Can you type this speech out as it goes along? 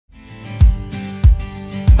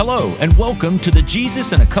Hello, and welcome to the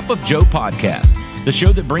Jesus and a Cup of Joe podcast, the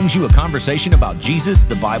show that brings you a conversation about Jesus,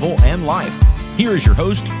 the Bible, and life. Here is your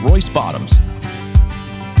host, Royce Bottoms.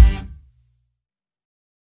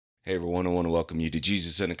 Hey everyone, I want to welcome you to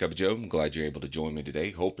Jesus and a Cup of Joe. I'm glad you're able to join me today.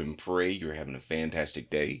 Hope and pray you're having a fantastic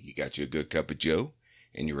day. You got you a good cup of Joe,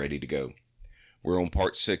 and you're ready to go. We're on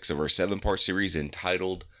part 6 of our 7-part series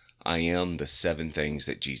entitled, I Am the 7 Things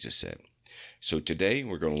That Jesus Said. So today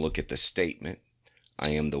we're going to look at the statement, I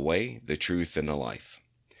am the way, the truth, and the life.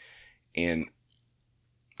 And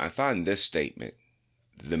I find this statement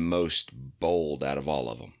the most bold out of all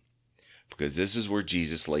of them, because this is where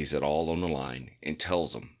Jesus lays it all on the line and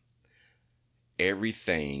tells them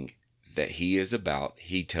everything that he is about,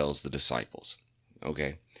 he tells the disciples.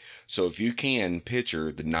 Okay? So if you can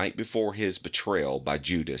picture the night before his betrayal by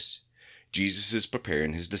Judas, Jesus is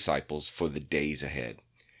preparing his disciples for the days ahead.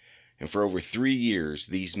 And for over 3 years,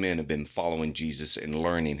 these men have been following Jesus and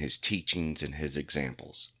learning his teachings and his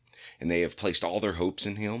examples. And they have placed all their hopes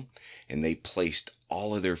in him, and they placed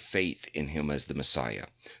all of their faith in him as the Messiah,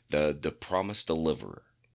 the promised deliverer.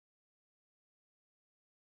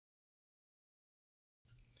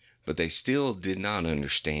 But they still did not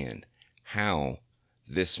understand how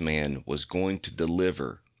this man was going to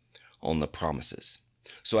deliver on the promises.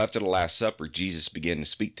 So after the Last Supper, Jesus began to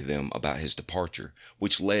speak to them about his departure,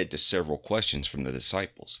 which led to several questions from the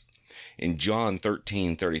disciples. In John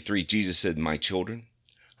 13:33, Jesus said, My children,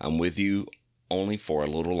 I'm with you only for a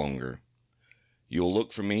little longer. You'll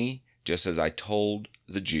look for me just as I told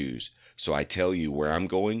the Jews. So I tell you, where I'm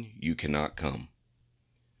going, you cannot come.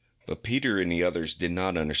 But Peter and the others did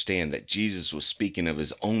not understand that Jesus was speaking of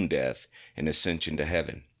his own death and ascension to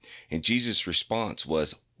heaven. And Jesus' response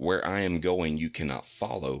was, Where I am going, you cannot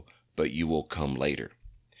follow, but you will come later.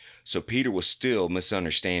 So Peter was still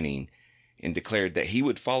misunderstanding and declared that he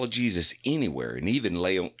would follow Jesus anywhere and even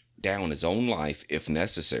lay down his own life if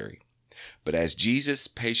necessary. But as Jesus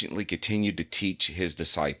patiently continued to teach his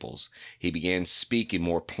disciples, he began speaking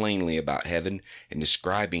more plainly about heaven and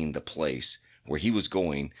describing the place where he was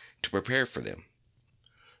going to prepare for them.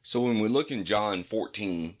 So when we look in John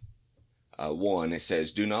 14:1, it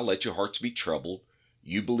says, Do not let your hearts be troubled.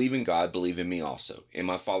 You believe in God, believe in me also. In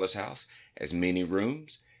my Father's house, as many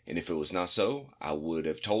rooms, and if it was not so, I would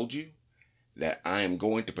have told you that I am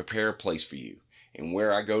going to prepare a place for you. And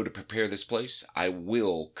where I go to prepare this place, I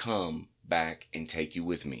will come back and take you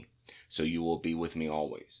with me, so you will be with me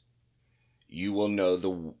always. You will know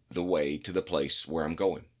the way to the place where I'm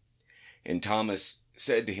going. And Thomas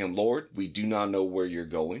said to him, Lord, we do not know where you're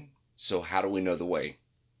going, so how do we know the way?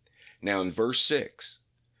 Now in verse 6,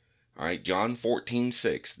 all right, John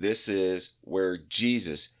 14:6, this is where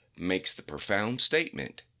Jesus makes the profound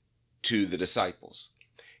statement to the disciples.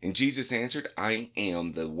 And Jesus answered, I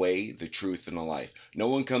am the way, the truth, and the life. No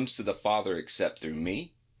one comes to the Father except through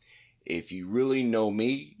me. If you really know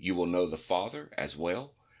me, you will know the Father as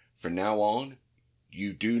well. From now on,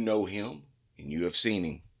 you do know him, and you have seen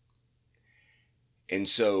him. And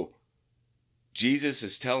so Jesus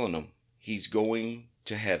is telling them he's going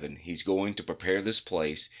to heaven. He's going to prepare this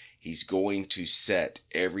place. He's going to set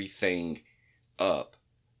everything up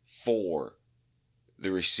for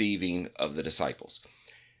the receiving of the disciples.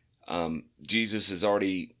 Jesus has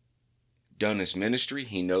already done his ministry.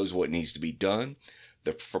 He knows what needs to be done.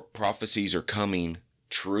 The prophecies are coming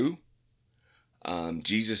true.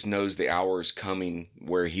 Jesus knows the hour is coming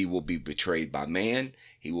where he will be betrayed by man.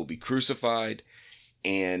 He will be crucified.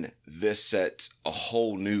 And this sets a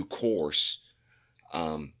whole new course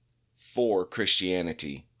for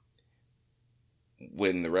Christianity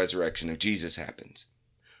when the resurrection of Jesus happens.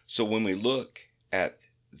 So when we look at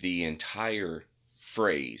the entire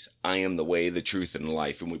phrase, I am the way, the truth, and the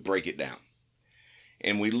life, and we break it down,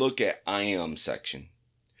 and we look at I am section,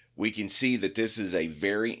 we can see that this is a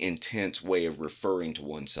very intense way of referring to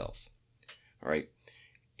oneself. All right.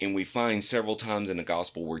 And we find several times in the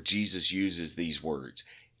gospel where Jesus uses these words.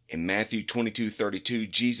 In Matthew 22:32,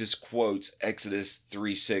 Jesus quotes Exodus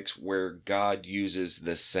 3:6, where God uses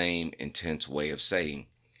the same intense way of saying,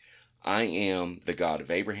 I am the God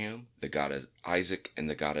of Abraham, the God of Isaac, and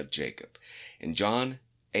the God of Jacob. In John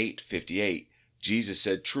 8:58, Jesus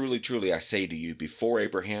said, Truly, truly, I say to you, before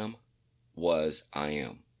Abraham was, I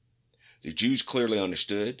am. The Jews clearly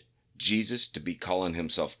understood Jesus to be calling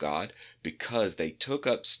himself God because they took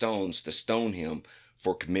up stones to stone him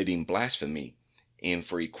for committing blasphemy and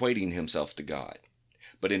for equating himself to God.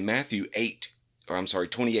 But in Matthew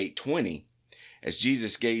 28:20, as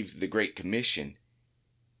Jesus gave the Great Commission,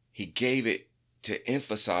 he gave it to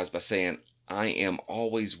emphasize by saying, I am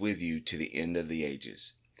always with you to the end of the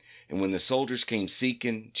ages. And when the soldiers came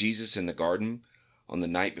seeking Jesus in the garden on the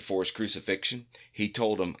night before his crucifixion, he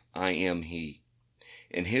told them, I am he.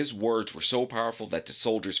 And his words were so powerful that the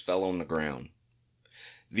soldiers fell on the ground.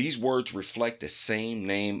 These words reflect the same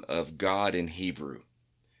name of God in Hebrew.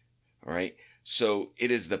 All right. So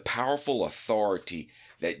it is the powerful authority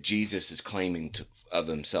that Jesus is claiming of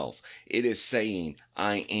himself. It is saying,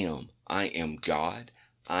 I am God.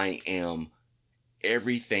 I am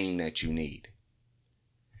everything that you need.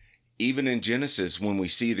 Even in Genesis, when we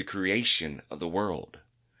see the creation of the world,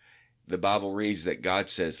 the Bible reads that God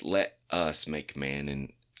says, let us make man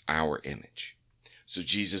in our image. So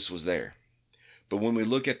Jesus was there. But when we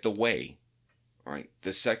look at the way, all right,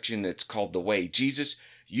 the section that's called the way, Jesus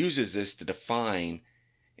uses this to define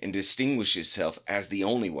and distinguish himself as the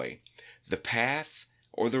only way, the path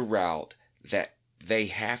or the route that they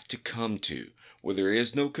have to come to, where there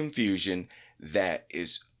is no confusion, that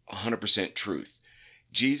is 100% truth.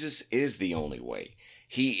 Jesus is the only way.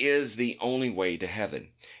 He is the only way to heaven.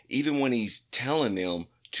 Even when he's telling them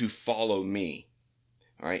to follow me,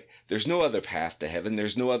 all right, there's no other path to heaven.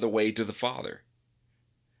 There's no other way to the Father.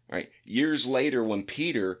 Right. Years later, when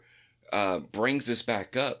Peter brings this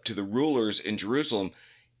back up to the rulers in Jerusalem,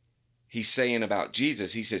 he's saying about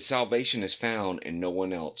Jesus, he said, salvation is found in no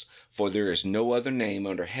one else, for there is no other name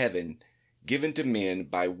under heaven given to men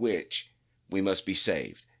by which we must be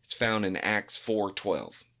saved. It's found in Acts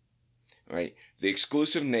 4:12. Right. The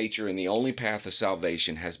exclusive nature and the only path of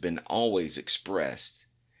salvation has been always expressed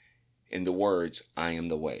in the words, I am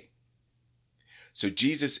the way. So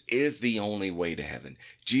Jesus is the only way to heaven.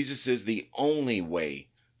 Jesus is the only way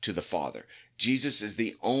to the Father. Jesus is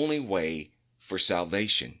the only way for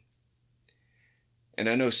salvation. And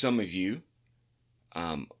I know some of you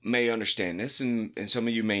may understand this and some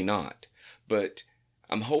of you may not. But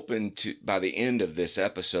I'm hoping to, by the end of this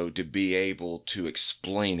episode, to be able to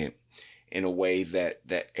explain it in a way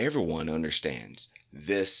that everyone understands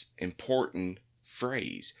this important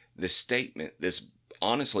phrase, this statement, this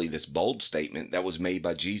bold statement that was made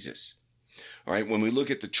by Jesus. All right. When we look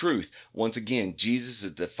at the truth, once again, Jesus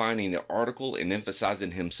is defining the article and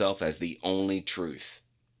emphasizing himself as the only truth.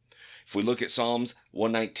 If we look at Psalms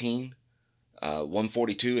 119,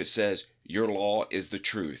 142, it says, your law is the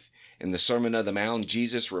truth. In the Sermon on the Mount,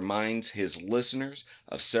 Jesus reminds his listeners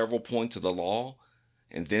of several points of the law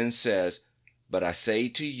and then says, but I say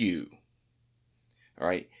to you, all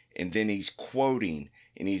right. And then he's quoting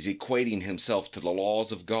and he's equating himself to the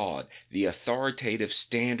laws of God, the authoritative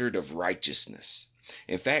standard of righteousness.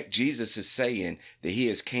 In fact, Jesus is saying that he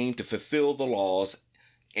has came to fulfill the laws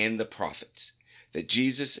and the prophets, that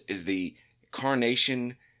Jesus is the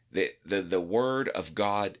incarnation, the word of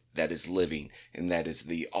God that is living, and that is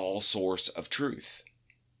the all source of truth.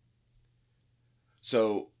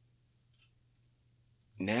 So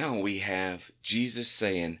now we have Jesus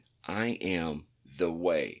saying, I am the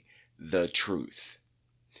way, the truth.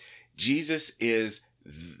 Jesus is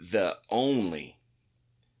the only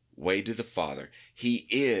way to the Father. He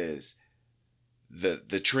is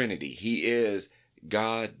the Trinity. He is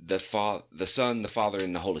God, the Son, the Father,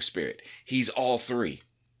 and the Holy Spirit. He's all three.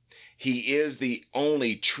 He is the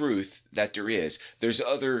only truth that there is. There's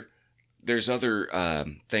other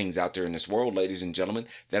things out there in this world, ladies and gentlemen,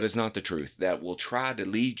 that is not the truth, that will try to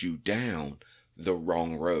lead you down the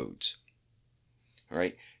wrong roads. All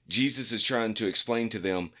right. Jesus is trying to explain to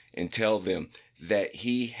them and tell them that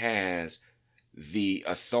he has the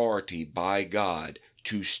authority by God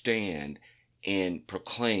to stand and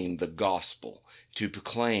proclaim the gospel, to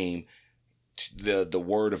proclaim the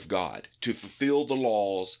word of God, to fulfill the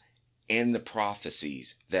laws and the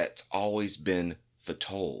prophecies that's always been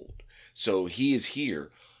foretold. So he is here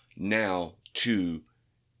now to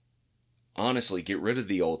honestly get rid of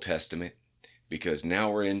the Old Testament, because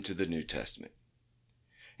now we're into the New Testament.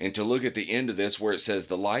 And to look at the end of this where it says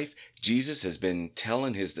the life, Jesus has been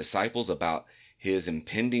telling his disciples about his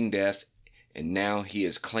impending death, and now he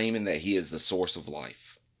is claiming that he is the source of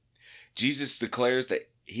life. Jesus declares that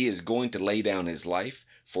he is going to lay down his life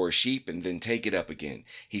for a sheep and then take it up again.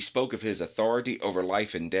 He spoke of his authority over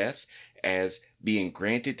life and death as being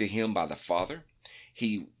granted to him by the Father.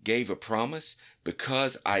 He gave a promise,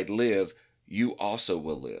 because I live, you also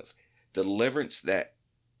will live. The deliverance that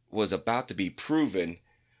was about to be proven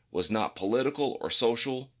was not political or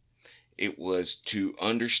social. It was to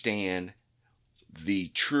understand the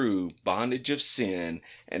true bondage of sin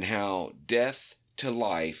and how death to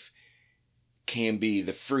life can be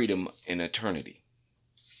the freedom in eternity.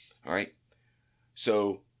 All right.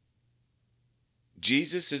 So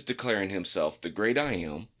Jesus is declaring himself the great I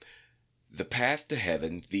am, the path to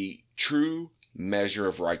heaven, the true measure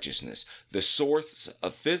of righteousness, the source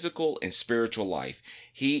of physical and spiritual life.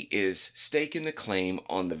 He is staking the claim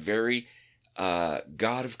on the very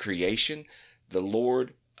God of creation, the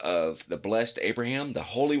Lord of the blessed Abraham, the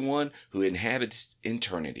Holy One who inhabits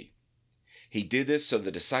eternity. He did this so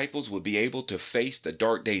the disciples would be able to face the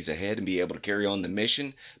dark days ahead and be able to carry on the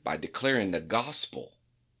mission by declaring the gospel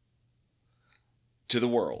to the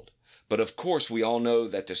world. But of course, we all know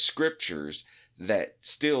that the scriptures that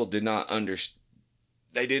still didn't understand.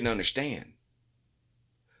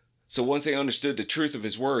 So once they understood the truth of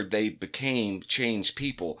his word, they became changed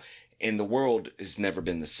people, and the world has never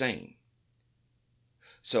been the same.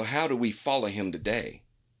 So how do we follow him today?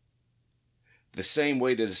 The same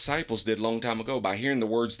way the disciples did a long time ago, by hearing the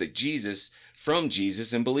words from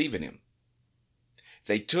Jesus and believe in him.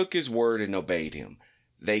 They took his word and obeyed him.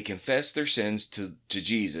 They confessed their sins to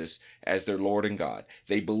Jesus as their Lord and God.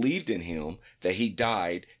 They believed in him, that he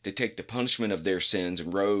died to take the punishment of their sins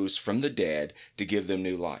and rose from the dead to give them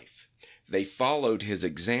new life. They followed his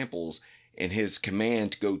examples and his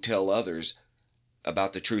command to go tell others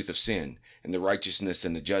about the truth of sin and the righteousness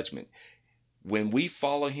and the judgment. When we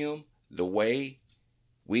follow him the way,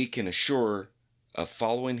 we can assure of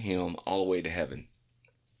following him all the way to heaven.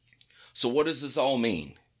 So what does this all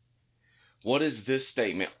mean? What does this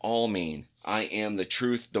statement all mean? I am the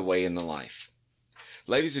truth, the way, and the life.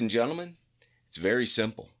 Ladies and gentlemen, it's very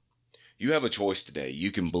simple. You have a choice today.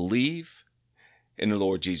 You can believe in the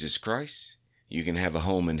Lord Jesus Christ. You can have a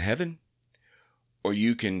home in heaven. Or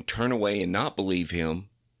you can turn away and not believe him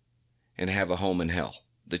and have a home in hell.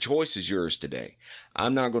 The choice is yours today.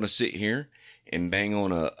 I'm not going to sit here and bang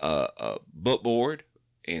on a book board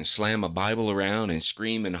and slam a Bible around and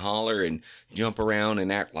scream and holler and jump around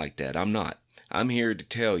and act like that. I'm not. I'm here to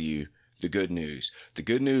tell you the good news. The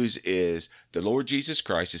good news is the Lord Jesus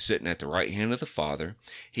Christ is sitting at the right hand of the Father.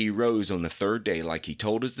 He rose on the third day like he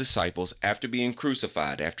told his disciples after being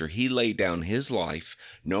crucified, after he laid down his life.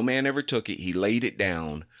 No man ever took it. He laid it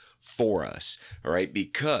down for us, all right?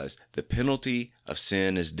 Because the penalty of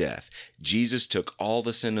sin is death. Jesus took all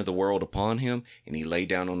the sin of the world upon him, and he laid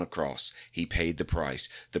down on the cross. He paid the price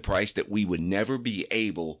that we would never be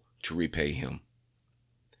able to repay him.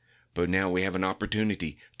 But now we have an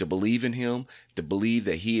opportunity to believe in him, to believe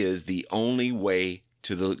that he is the only way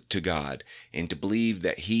to God, and to believe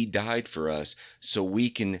that he died for us so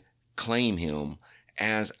we can claim him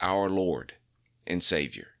as our Lord and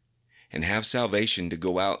Savior, and have salvation to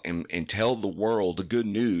go out and tell the world the good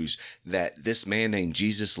news that this man named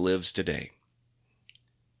Jesus lives today.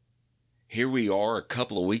 Here we are a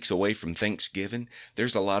couple of weeks away from Thanksgiving.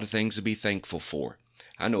 There's a lot of things to be thankful for.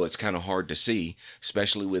 I know it's kind of hard to see,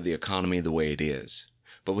 especially with the economy the way it is.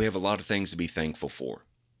 But we have a lot of things to be thankful for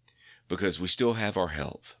because we still have our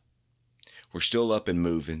health. We're still up and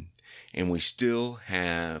moving, and we still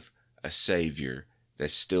have a Savior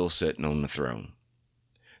that's still sitting on the throne.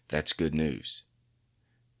 That's good news.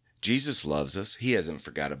 Jesus loves us. He hasn't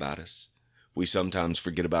forgot about us. We sometimes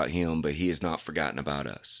forget about him, but he has not forgotten about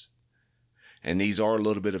us. And these are a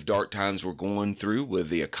little bit of dark times we're going through with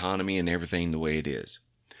the economy and everything the way it is.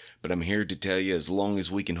 But I'm here to tell you, as long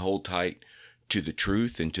as we can hold tight to the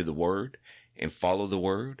truth and to the word and follow the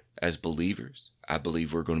word as believers, I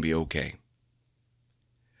believe we're going to be okay.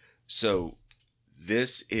 So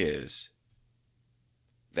this is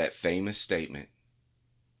that famous statement,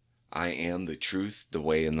 I am the truth, the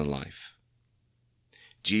way, and the life.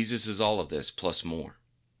 Jesus is all of this plus more.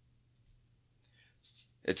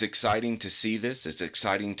 It's exciting to see this. It's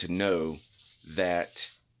exciting to know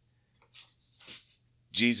that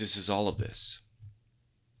Jesus is all of this.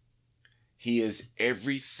 He is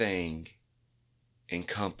everything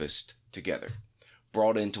encompassed together,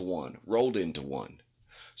 brought into one, rolled into one.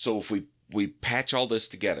 So if we patch all this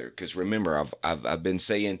together, because remember, I've been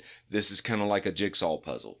saying this is kind of like a jigsaw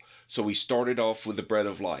puzzle. So we started off with the bread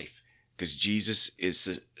of life, because Jesus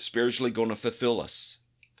is spiritually going to fulfill us.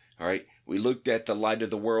 All right. We looked at the light of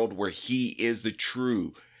the world, where he is the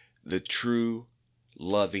true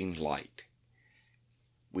loving light.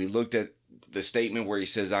 We looked at the statement where he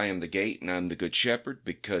says, I am the gate and I'm the good shepherd,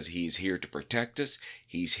 because he's here to protect us.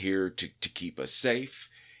 He's here to keep us safe.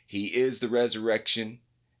 He is the resurrection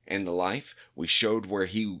and the life. We showed where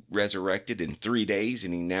he resurrected in 3 days,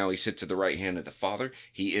 and now he sits at the right hand of the Father.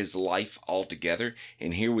 He is life altogether.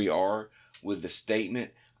 And here we are with the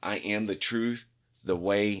statement, I am the truth, the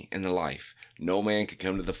way, and the life. No man can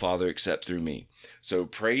come to the Father except through me. So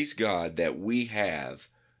praise God that we have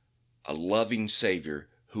a loving Savior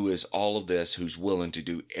who is all of this, who's willing to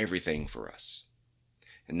do everything for us.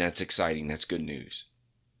 And that's exciting. That's good news.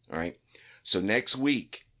 All right. So next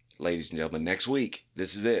week, ladies and gentlemen. Next week,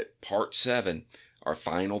 this is it, part 7, our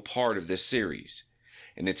final part of this series.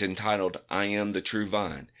 And it's entitled, I Am the True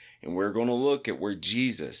Vine. And we're going to look at where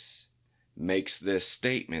Jesus makes this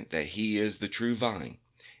statement that he is the true vine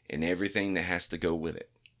and everything that has to go with it.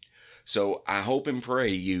 So I hope and pray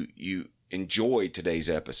you enjoy today's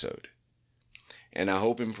episode. And I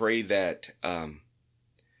hope and pray that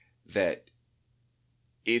that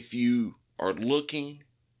if you are looking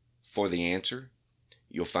for the answer,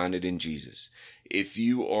 you'll find it in Jesus. If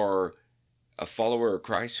you are a follower of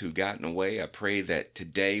Christ who gotten away, I pray that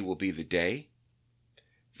today will be the day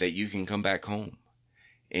that you can come back home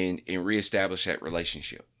and reestablish that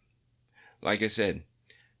relationship. Like I said,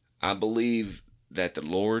 I believe that the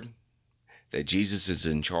Lord, that Jesus is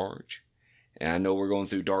in charge. And I know we're going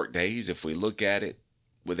through dark days. If we look at it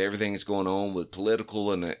with everything that's going on with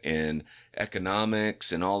political and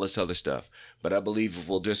economics and all this other stuff. But I believe if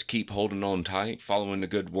we'll just keep holding on tight, following the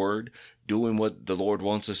good word, doing what the Lord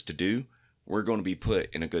wants us to do, we're going to be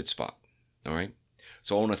put in a good spot. All right.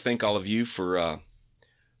 So I want to thank all of you for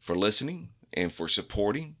listening and for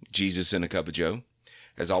supporting Jesus in a Cup of Joe.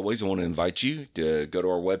 As always, I want to invite you to go to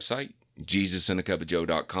our website,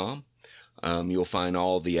 JesusInACupOfJoe.com. You'll find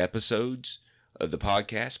all the episodes of the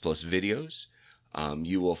podcast plus videos.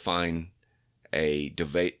 You will find a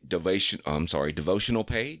devotional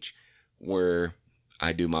page where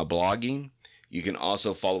I do my blogging. You can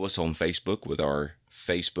also follow us on Facebook with our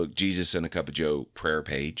Facebook Jesus in a Cup of Joe prayer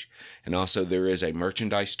page. And also there is a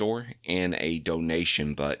merchandise store and a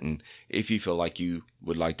donation button if you feel like you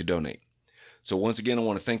would like to donate. So once again, I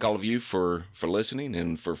want to thank all of you for listening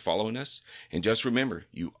and for following us. And just remember,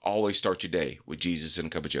 you always start your day with Jesus in a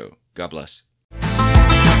Cup of Joe. God bless.